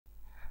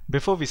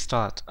Before we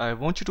start, I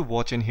want you to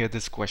watch and hear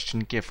this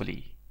question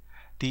carefully.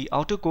 The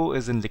outer core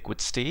is in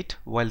liquid state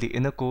while the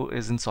inner core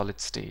is in solid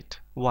state.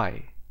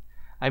 Why?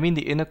 I mean,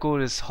 the inner core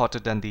is hotter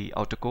than the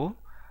outer core,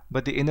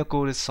 but the inner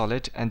core is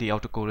solid and the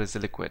outer core is a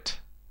liquid.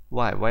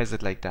 Why? Why is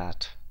it like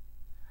that?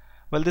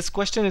 Well, this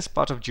question is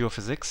part of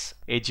geophysics.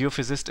 A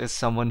geophysicist is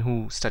someone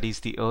who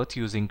studies the Earth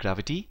using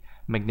gravity,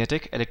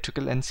 magnetic,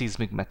 electrical, and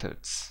seismic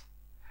methods.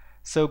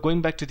 So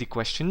going back to the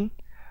question,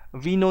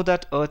 we know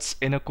that Earth's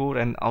inner core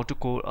and outer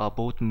core are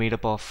both made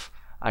up of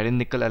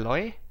iron-nickel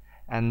alloy,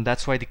 and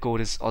that's why the core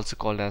is also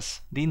called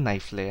as the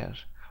knife layer,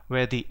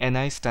 where the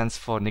Ni stands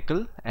for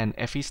nickel and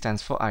Fe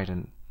stands for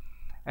iron.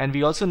 And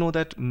we also know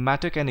that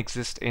matter can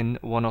exist in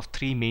one of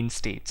three main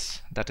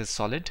states, that is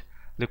solid,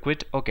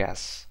 liquid, or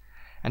gas.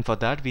 And for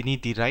that we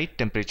need the right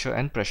temperature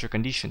and pressure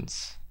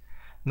conditions.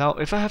 Now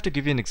if I have to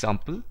give you an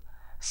example,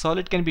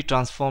 solid can be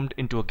transformed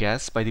into a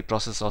gas by the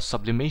process of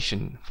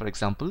sublimation, for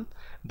example,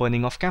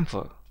 burning of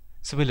camphor.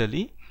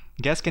 Similarly,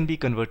 gas can be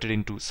converted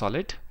into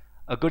solid.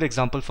 A good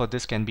example for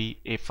this can be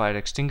a fire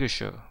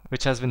extinguisher,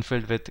 which has been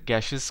filled with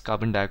gaseous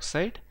carbon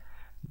dioxide,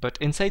 but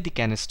inside the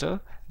canister,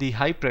 the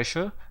high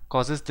pressure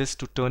causes this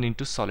to turn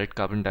into solid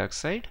carbon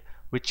dioxide,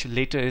 which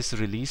later is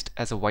released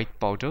as a white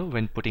powder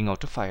when putting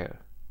out a fire.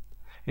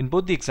 In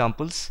both the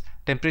examples,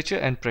 temperature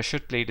and pressure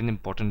played an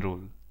important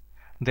role.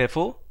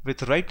 Therefore,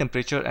 with right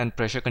temperature and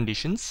pressure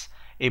conditions,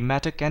 a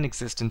matter can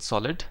exist in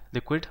solid,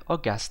 liquid, or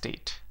gas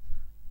state.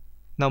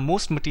 Now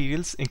most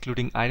materials,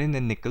 including iron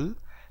and nickel,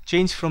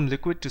 change from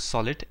liquid to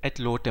solid at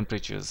lower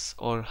temperatures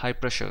or high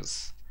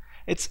pressures.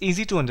 It's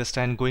easy to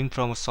understand going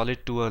from a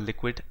solid to a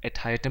liquid at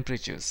higher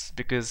temperatures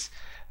because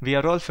we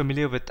are all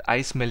familiar with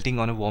ice melting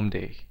on a warm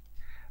day.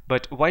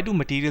 But why do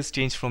materials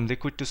change from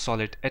liquid to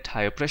solid at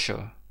higher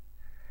pressure?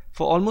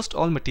 For almost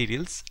all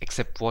materials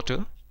except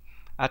water,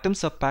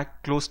 atoms are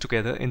packed close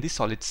together in the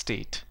solid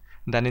state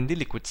than in the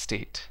liquid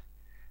state.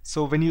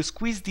 So when you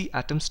squeeze the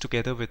atoms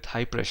together with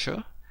high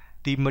pressure,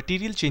 the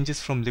material changes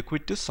from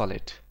liquid to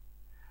solid.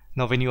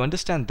 Now when you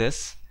understand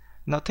this,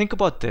 now think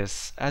about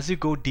this. As you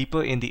go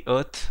deeper in the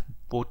earth,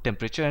 both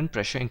temperature and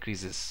pressure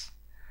increases.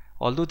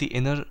 Although the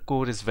inner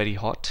core is very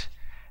hot,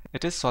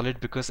 it is solid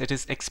because it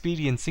is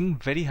experiencing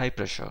very high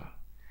pressure.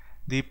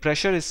 The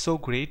pressure is so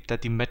great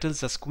that the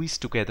metals are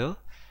squeezed together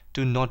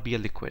to not be a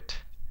liquid.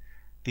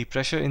 The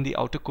pressure in the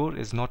outer core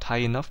is not high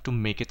enough to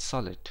make it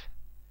solid.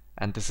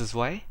 And this is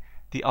why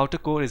the outer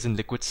core is in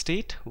liquid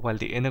state while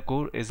the inner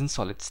core is in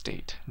solid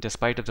state,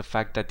 despite of the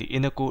fact that the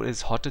inner core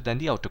is hotter than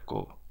the outer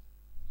core.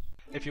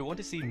 If you want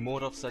to see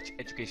more of such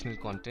educational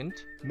content,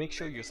 make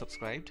sure you're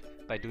subscribed.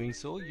 By doing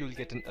so, you'll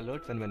get an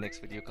alert when my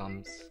next video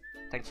comes.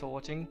 Thanks for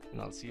watching,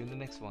 and I'll see you in the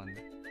next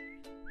one.